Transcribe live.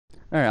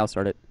Alright, I'll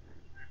start it.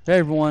 Hey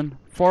everyone,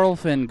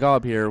 Farulf and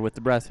Gob here with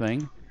the Brass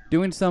Fang,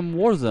 doing some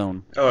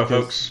Warzone. Hello,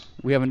 because folks.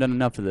 we haven't done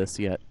enough of this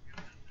yet.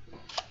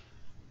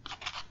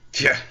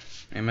 Yeah,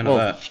 amen to Well,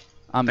 that.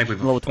 I'm I think we've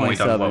level only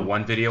 27. done, what,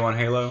 one video on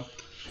Halo?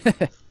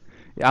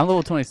 Yeah, I'm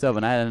level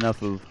 27. I had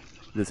enough of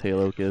this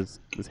Halo because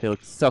this Halo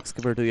sucks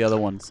compared to the other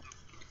ones.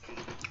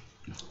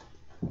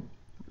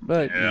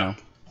 But, you know,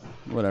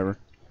 whatever.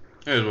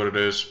 It is what it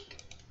is.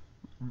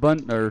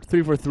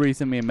 343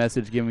 sent me a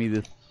message giving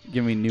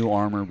me new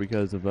armor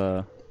because of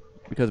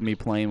me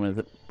playing with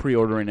it,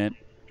 pre-ordering it.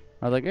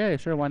 I was like, hey,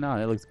 sure, why not?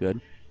 It looks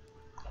good.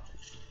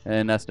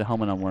 And that's the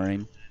helmet I'm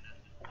wearing.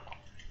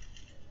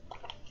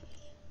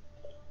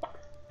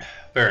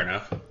 Fair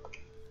enough.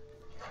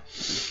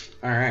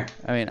 Alright.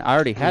 I mean, I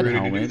already had a ready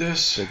to helmet do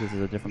this? because this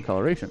is a different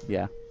coloration.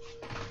 Yeah.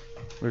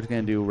 We're just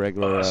gonna do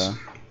regular Us.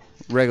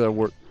 regular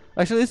war.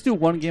 Actually, let's do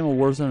one game of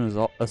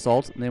Warzone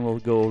Assault, and then we'll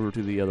go over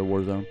to the other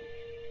Warzone.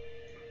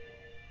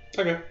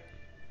 Okay.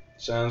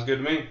 Sounds good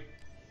to me.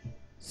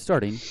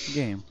 Starting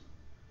game.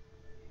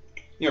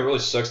 You know, it really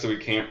sucks that we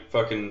can't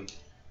fucking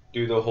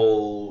do the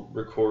whole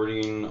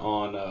recording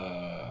on,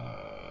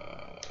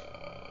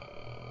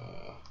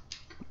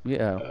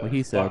 Yeah, what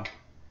he said.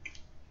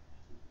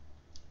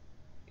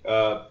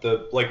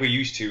 like we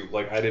used to.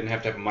 Like, I didn't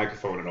have to have a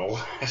microphone and all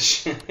that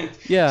shit.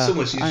 Yeah, so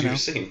much I easier know.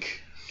 to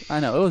sync. I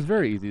know, it was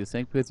very easy to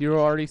sync because you were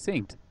already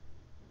synced.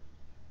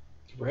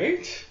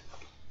 Right?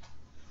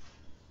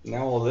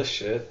 Now all this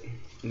shit.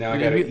 Now I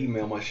Yeah, gotta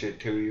email my shit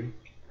to you.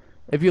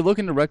 If you look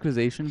in the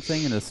requisition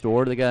thing in the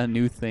store, they got a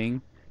new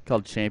thing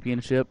called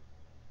Championship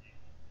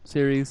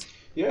Series.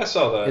 Yeah, I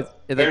saw that. It's like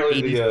Apparently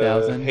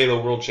 80,000. the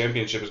Halo World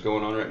Championship is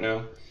going on right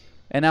now.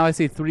 And now I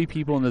see 3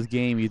 people in this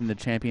game using the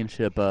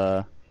championship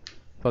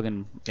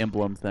fucking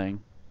emblem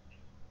thing.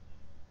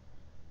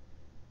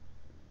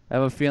 I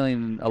have a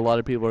feeling a lot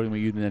of people are going to be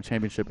using the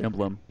championship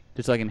emblem.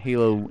 Just like in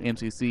Halo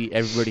MCC,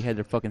 everybody had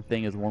their fucking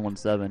thing as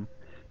 117.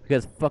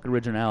 Because fuck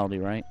originality,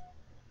 right?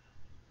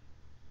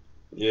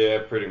 Yeah,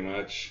 pretty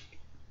much.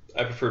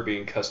 I prefer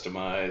being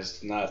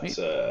customized, not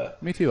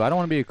Me too. I don't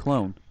want to be a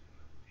clone.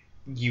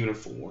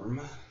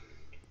 uniform.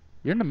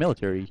 You're in the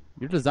military.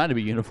 You're designed to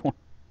be uniform.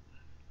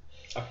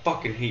 I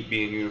fucking hate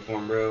being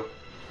uniform, bro.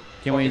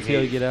 Can't wait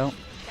until you get out.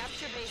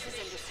 Capture bases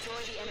and destroy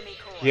the enemy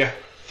core. Yeah.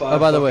 Oh,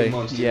 by the way,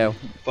 months, yeah,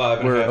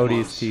 5.5 we're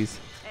months. ODSTs.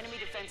 Enemy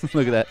defenses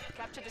Look at that.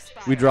 Capture the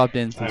spire. We dropped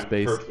in some I'm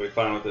space. perfectly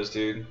fine with this,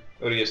 dude.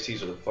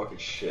 ODSTs are the fucking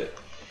shit.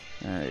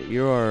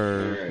 You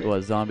are, Alright.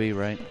 what, zombie,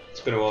 right? It's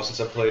been a while since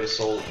I played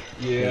Assault.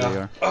 There you Yeah.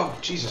 are. Oh,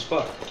 Jesus,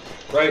 fuck.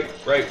 Right,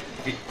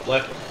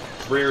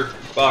 left, rear,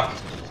 fuck.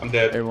 I'm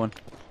dead. Everyone.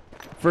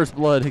 First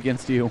blood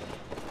against you.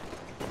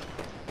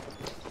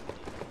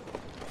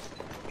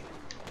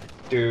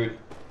 Dude.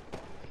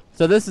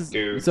 So this is,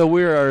 Dude. so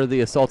we are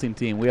the assaulting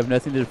team. We have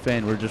nothing to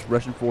defend. We're just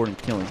rushing forward and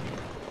killing.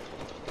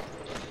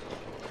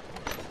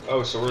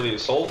 Oh, so we're the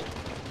Assault?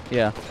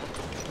 Yeah.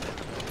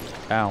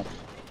 Ow.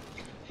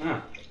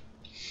 Huh.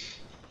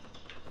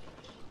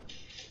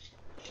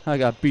 I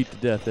got beat to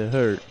death. It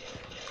hurt.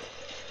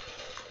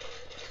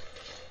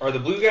 Are the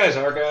blue guys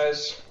our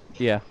guys?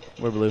 Yeah,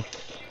 we're blue.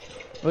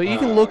 Well, you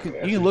can look.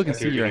 Okay. You can look and I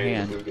see figured your you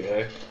hand. were the blue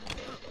guy.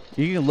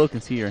 You can look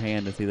and see your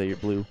hand and see that you're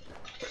blue.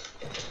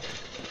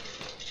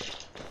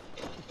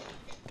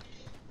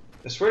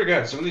 I swear to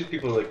God, some of these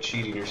people are like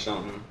cheating or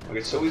something. Like,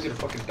 it's so easy to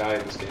fucking die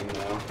in this game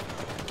now.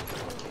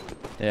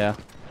 Yeah.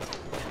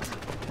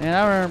 And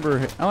I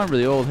remember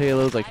the old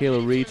Halos, like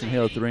Halo Reach and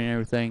Halo 3 and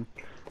everything,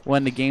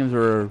 when the games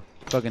were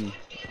fucking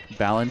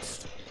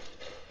balanced.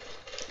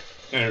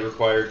 And it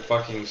required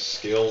fucking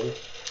skill.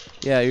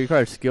 Yeah, you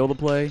require skill to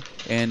play,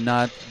 and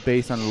not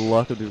based on the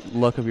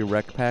luck of your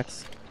rec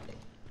packs.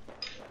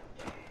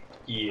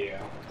 Yeah.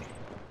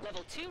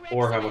 Level 2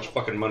 Or how much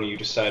fucking money you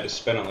decide to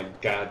spend on the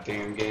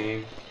goddamn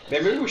game.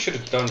 Man, maybe we should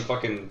have done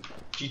fucking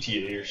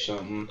GTA or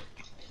something.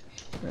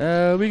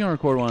 We can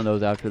record one of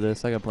those after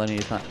this. I got plenty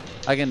of time.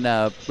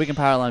 We can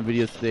power line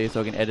videos today,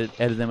 so I can edit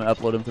them and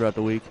upload them throughout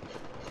the week.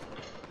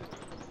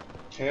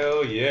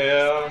 Hell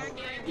yeah.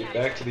 Get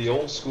back to the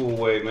old school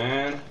way,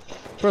 man.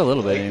 For a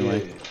little bit, Like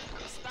anyway. it.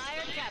 Spire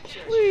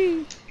captured.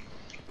 Whee!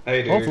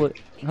 Hey, dude.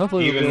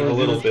 Hopefully, Even we'll a do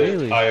little this bit,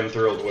 daily. I am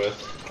thrilled with.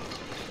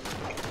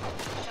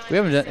 We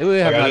have Like,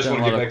 not I just done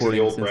a want to lot get of back to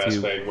the recording old since brass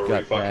you thing where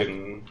got back.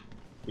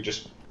 we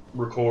just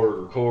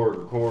record,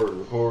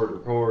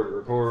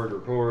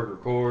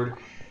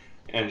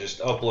 and just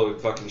upload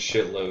fucking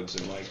shitloads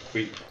and like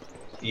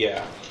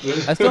yeah.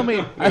 I still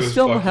It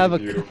was have a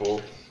fucking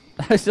beautiful.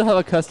 I still have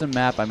a custom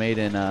map I made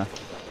in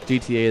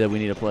GTA that we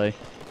need to play.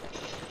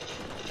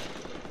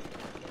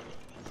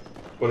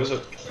 What is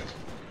it?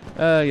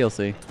 You'll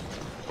see.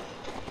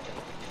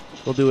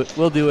 We'll do it.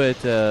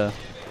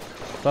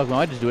 Fuck, we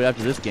might just do it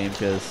after this game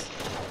because,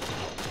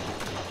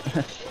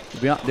 to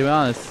be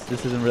honest,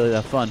 this isn't really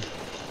that fun.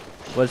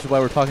 Which is why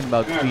we're talking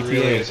about Not GTA.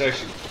 really. It's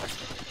actually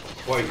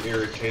quite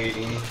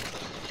irritating.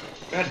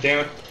 God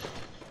damn it!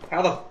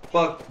 How the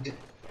fuck did?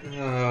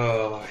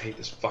 Oh, I hate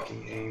this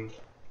fucking game.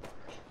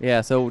 Yeah.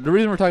 So the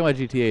reason we're talking about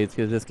GTA is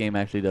because this game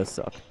actually does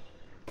suck.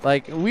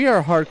 Like, we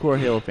are hardcore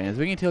Halo fans.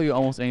 We can tell you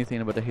almost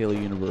anything about the Halo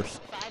universe.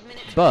 5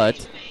 minutes But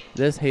remaining.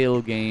 this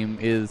Halo game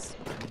is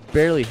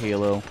barely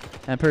Halo.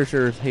 I'm pretty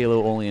sure it's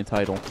Halo only in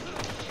title.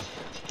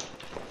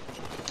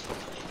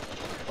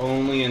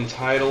 Only in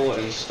title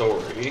and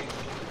story.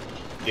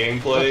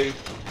 Gameplay,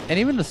 And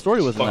even the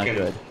story wasn't that fucking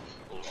good.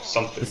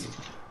 something. The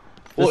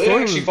Well, it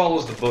story actually was-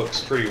 follows the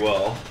books pretty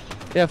well.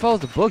 Yeah, it follows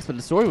the books, but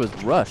the story was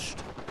rushed.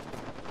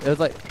 It was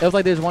like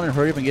they just wanted to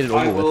hurry up and get it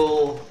over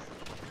with.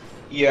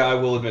 Yeah, I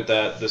will admit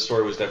that the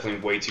story was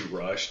definitely way too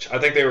rushed. I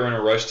think they were in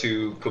a rush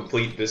to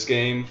complete this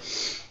game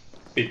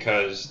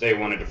because they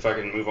wanted to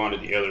fucking move on to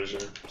the others or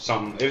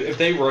something. If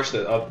they rushed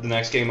the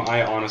next game,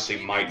 I honestly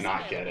might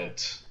not get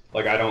it.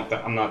 Like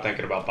I'm not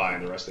thinking about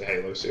buying the rest of the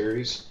Halo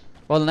series.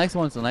 Well, the next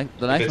one's the next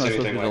If one's it's supposed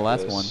to be anything the like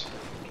last this. one.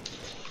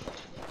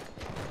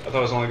 I thought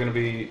it was only gonna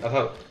be. I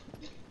thought.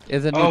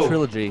 It's a new Oh,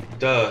 trilogy.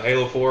 Duh,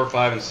 Halo 4,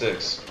 5, and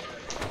 6.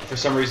 For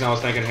some reason, I was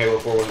thinking Halo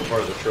 4 wasn't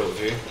part of the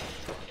trilogy.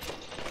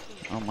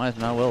 Oh, might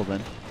not well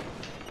then.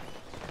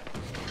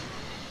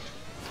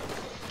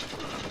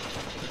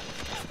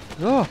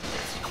 Oh!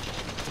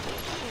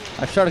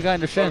 I shot a guy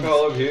in the shin. Fuck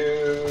all of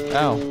you.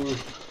 Ow.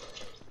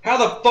 How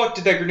the fuck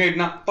did that grenade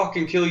not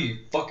fucking kill you,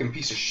 fucking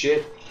piece of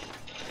shit?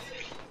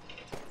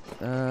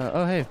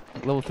 Oh hey,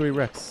 level 3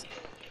 Rex.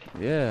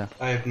 Yeah.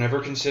 I have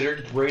never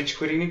considered rage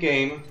quitting a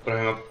game, but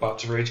I'm about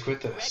to rage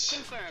quit Red this.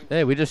 confirmed.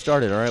 Hey, we just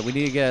started, alright? We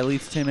need to get at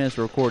least 10 minutes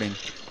of recording.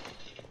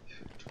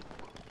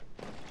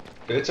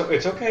 It's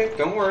okay,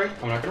 don't worry.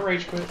 I'm not gonna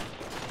rage quit.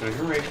 I'm not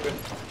gonna rage quit.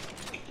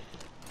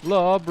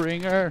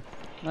 Lawbringer,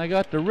 I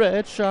got the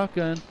red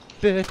shotgun,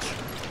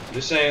 bitch.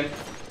 Just saying,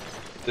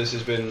 this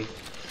has been.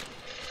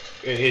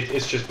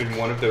 It's just been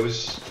one of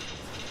those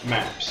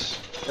maps,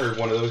 or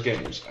one of those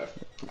games.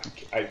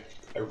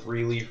 I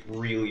really,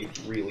 really,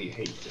 really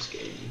hate this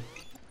game.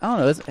 I don't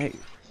know. Hey,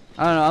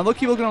 I don't know. I'm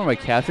keep looking over my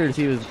capture to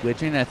see if it was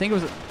glitching. And I think it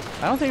was.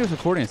 I don't think it was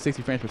recording at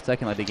 60 frames per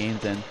second like the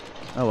game's in.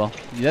 Oh well,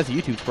 that's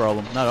YouTube's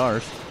problem, not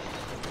ours.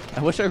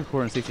 I wish I could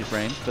record in 60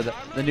 frames, but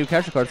the new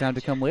capture card's gonna have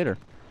to come later,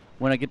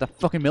 when I get the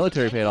fucking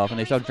military paid off and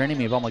they stop draining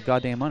me of all my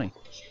goddamn money.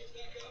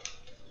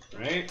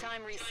 Right?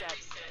 Time reset.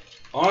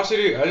 Honestly,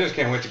 dude, I just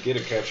can't wait to get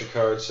a capture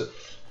card. So...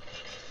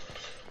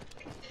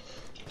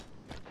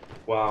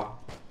 Wow.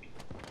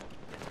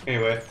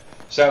 Anyway,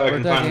 so I can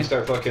Where'd that finally game-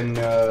 start fucking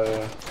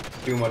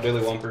doing my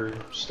daily lumper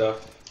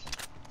stuff.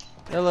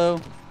 Hello.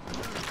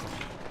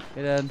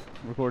 Hey Dad,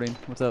 recording.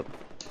 What's up?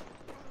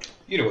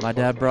 You know what My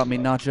the fuck dad I'm brought me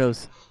talking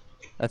nachos.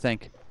 I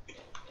think.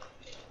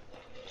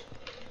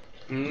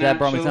 about. Dad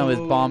brought me some of his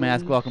Nachos. bomb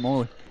ass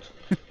guacamole.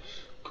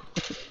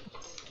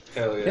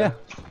 Hell yeah. Yeah.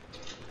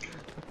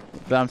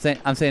 But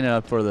I'm saying it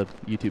up for the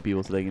YouTube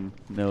people so they can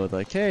know it's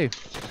like, hey,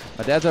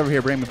 my dad's over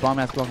here bringing me bomb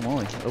ass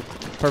guacamole. Oh,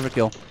 perfect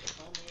kill.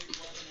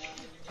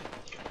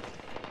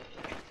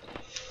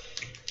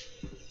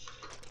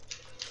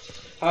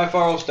 Hi,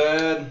 Farulf's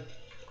dad.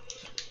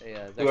 Hey,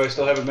 Who I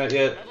still haven't met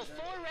yet. Level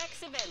 4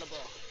 Rex available.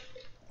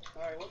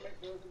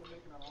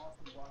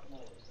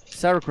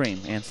 sour cream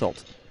and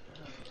salt.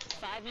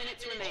 5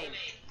 minutes remain.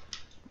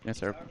 Yes,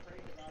 sir.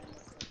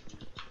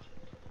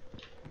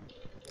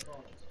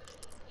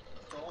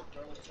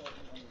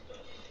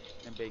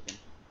 And bacon.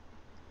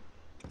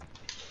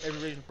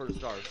 Every reason for the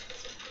stars.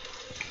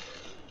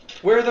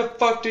 Where the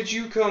fuck did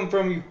you come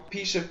from, you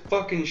piece of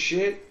fucking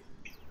shit?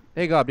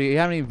 Hey, Gob, do you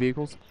have any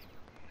vehicles?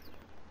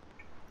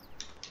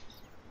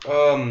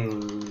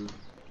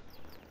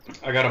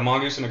 I got a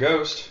mongoose and a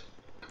ghost.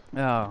 Oh,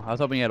 I was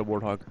hoping you had a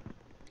warthog.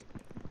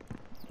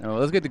 Oh,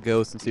 let's get the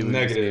ghost and see if we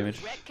can get Negative.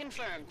 damage. Red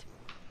confirmed.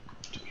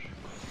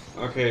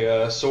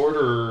 Okay, sword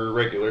or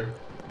regular?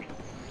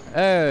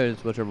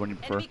 It's whichever one you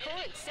prefer. Enemy core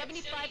at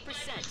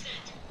 75%.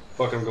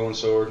 Fuck, I'm going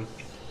sword.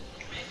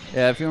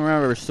 Yeah, if you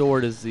remember,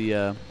 sword is the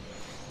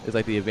is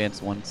like the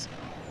advanced ones.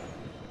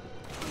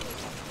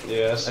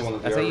 Yeah, that's the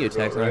one that I the sent you a armor text.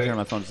 built, I'm not sure right?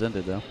 my phone's sent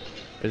it though.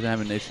 It doesn't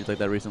have any issues like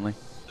that recently.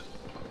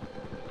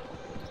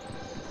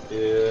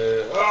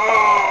 Yeah.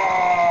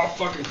 Oh,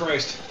 fucking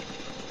Christ.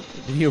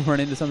 Did you run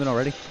into something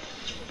already?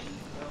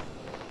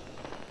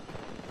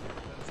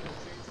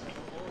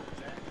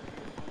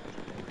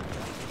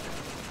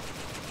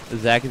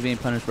 Zach is being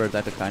punished for his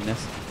act of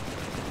kindness.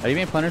 Are you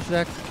being punished,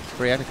 Zach,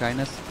 for your act of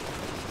kindness?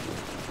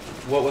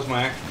 What was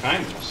my act of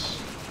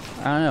kindness?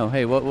 I don't know.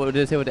 Hey, what did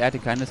it say what the act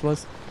of kindness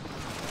was?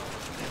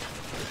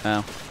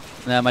 Oh.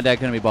 Nah, my dad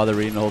couldn't be bothered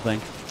reading the whole thing.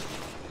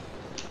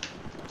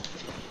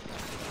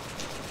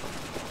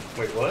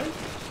 Wait, what?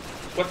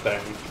 What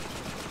thing?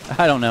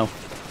 I don't know.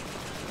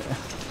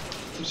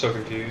 I'm so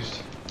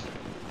confused.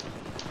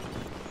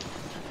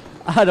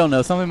 I don't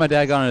know. Something my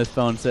dad got on his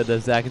phone said that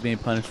Zach is being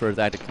punished for his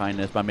act of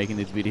kindness by making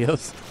these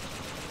videos.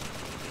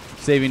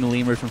 Saving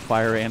lemurs from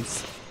fire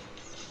ants.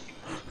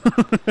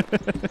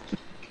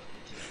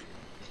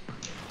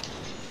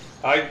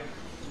 I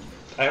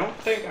don't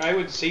think I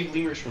would save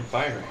lemurs from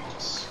fire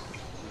ants.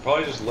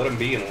 Probably just let them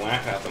be and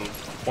laugh at them.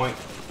 Point.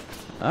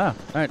 Ah,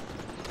 alright.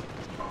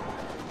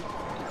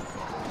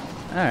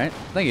 Alright.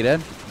 Thank you,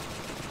 Dad.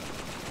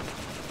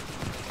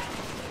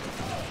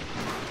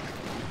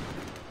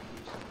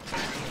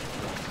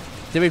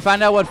 Did we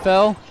find out what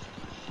fell?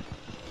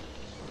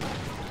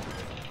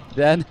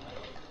 Dead?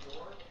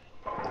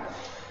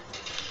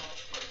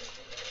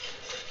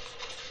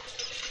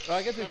 Well,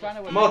 I guess we found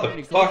out what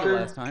Motherfucker.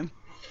 last time.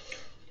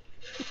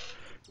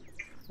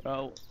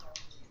 Oh.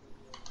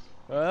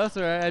 Well, that's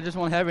alright. I just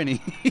won't have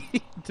any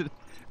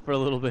for a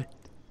little bit.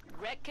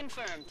 Wreck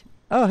confirmed.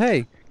 Oh,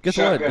 hey. Guess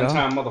what? Shotgun dog?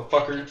 time,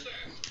 motherfucker.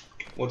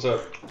 What's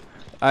up?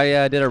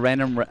 I did a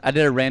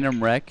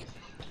random wreck,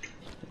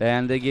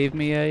 and they gave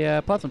me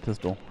a Possum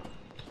pistol.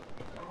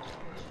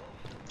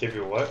 Give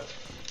you what?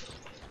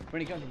 When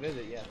he comes to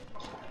visit, yeah.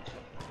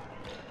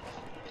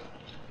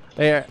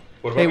 Hey,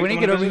 What hey, about when you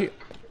me get coming over to here,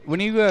 when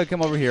you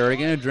come over here, are you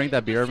gonna drink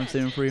that beer I've been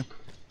saving for you?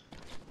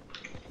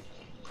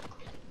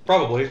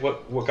 Probably.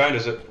 What kind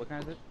is it? What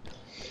kind is it?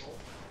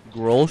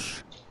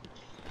 Grolsch.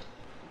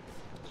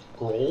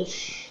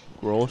 Grolsch?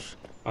 Grolsch.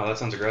 Oh, that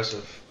sounds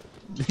aggressive.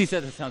 He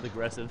said it sounds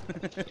aggressive.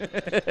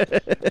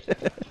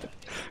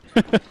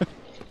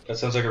 That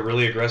sounds like a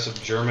really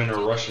aggressive German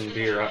or Russian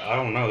beer. I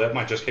don't know. That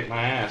might just kick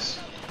my ass.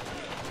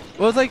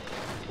 Well, it's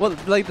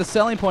like, the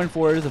selling point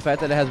for it is the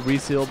fact that it has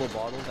resealable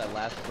bottles that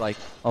last like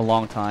a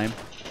long time.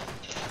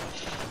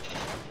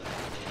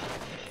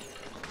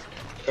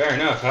 Fair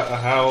enough.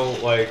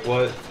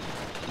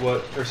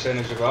 What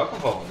percentage of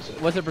alcohol is it?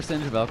 What's the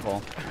percentage of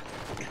alcohol?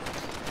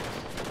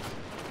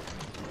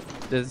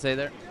 Does it say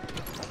there?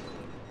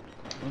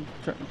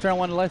 Turn on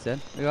one of the lights, Dad.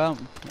 I got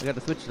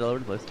the switch all over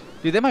the place.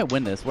 Dude, they might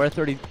win this. We're at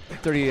 30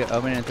 minute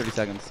and 30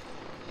 seconds.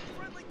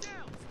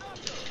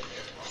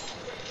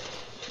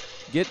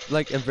 Get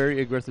like a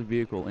very aggressive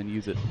vehicle and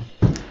use it.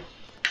 I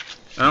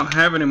don't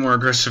have any more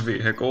aggressive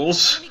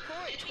vehicles. Enemy core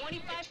at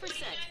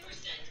 25%.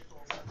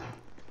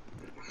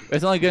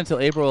 It's only good until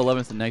April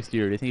 11th of next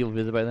year. Do you think he'll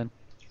visit by then?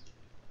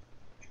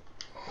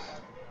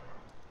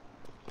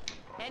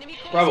 Enemy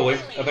core Probably.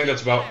 still I think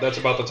that's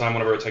about the time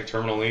whenever I take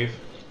terminal leave.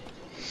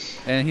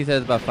 And he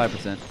says about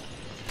 5%.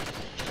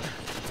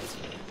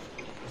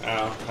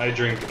 I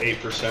drink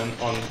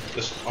 8%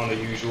 on the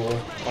usual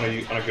on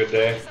a good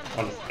day,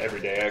 on every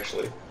day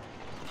actually.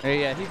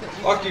 Hey, yeah,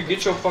 Fuck you!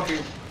 Get your fucking.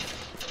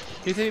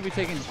 he said he'd be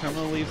taking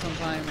terminal leave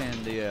sometime,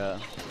 and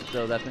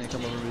so that's when he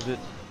come over and visit.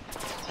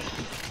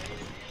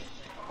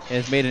 And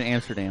it's made in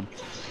Amsterdam.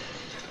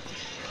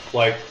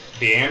 Like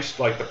the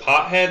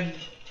pothead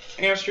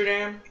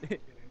Amsterdam.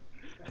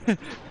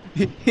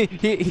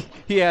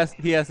 he asked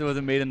was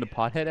it made in the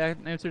pothead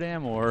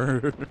Amsterdam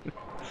or?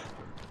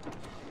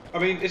 I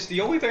mean, it's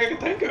the only thing I can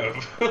think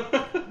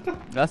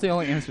of. That's the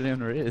only Amsterdam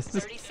there is.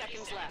 30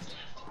 seconds left.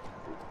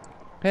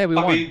 Hey, we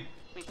won. I mean,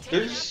 We've taken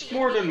there's out the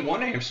more enemy. than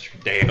one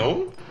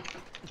Amsterdam.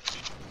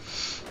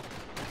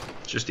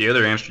 Just the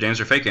other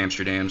Amsterdams are fake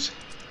Amsterdams.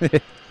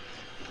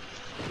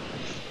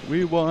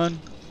 We won.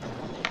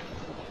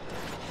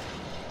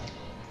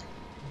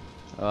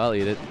 Oh, I'll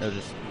eat it. I'll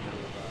just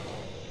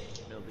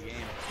build the game.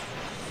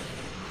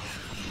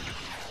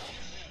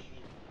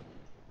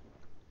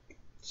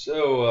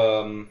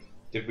 So,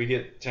 did we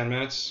get 10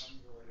 minutes?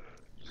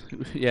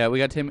 Yeah, we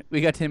got 10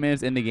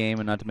 minutes in the game,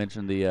 and not to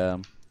mention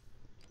the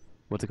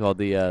what's it called,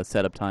 the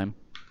setup time.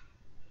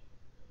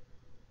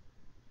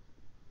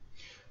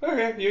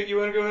 Okay, you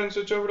want to go ahead and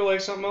switch over to like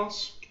something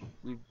else?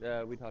 We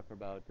talked for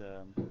about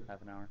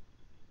half an hour.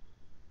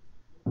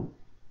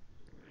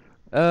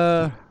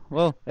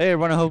 Well, hey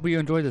everyone, I hope you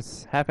enjoyed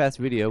this half-assed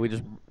video. We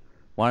just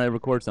wanted to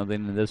record something,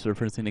 and this was the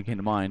first thing that came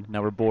to mind.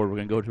 Now we're bored.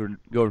 We're gonna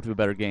go to a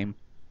better game.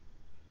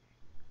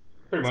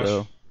 Pretty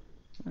much.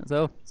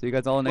 So see you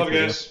guys all in the Love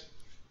next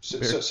you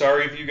video. guys.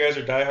 Sorry if you guys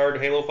are diehard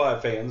Halo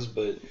 5 fans,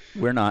 but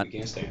We're not. we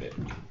can't stand it.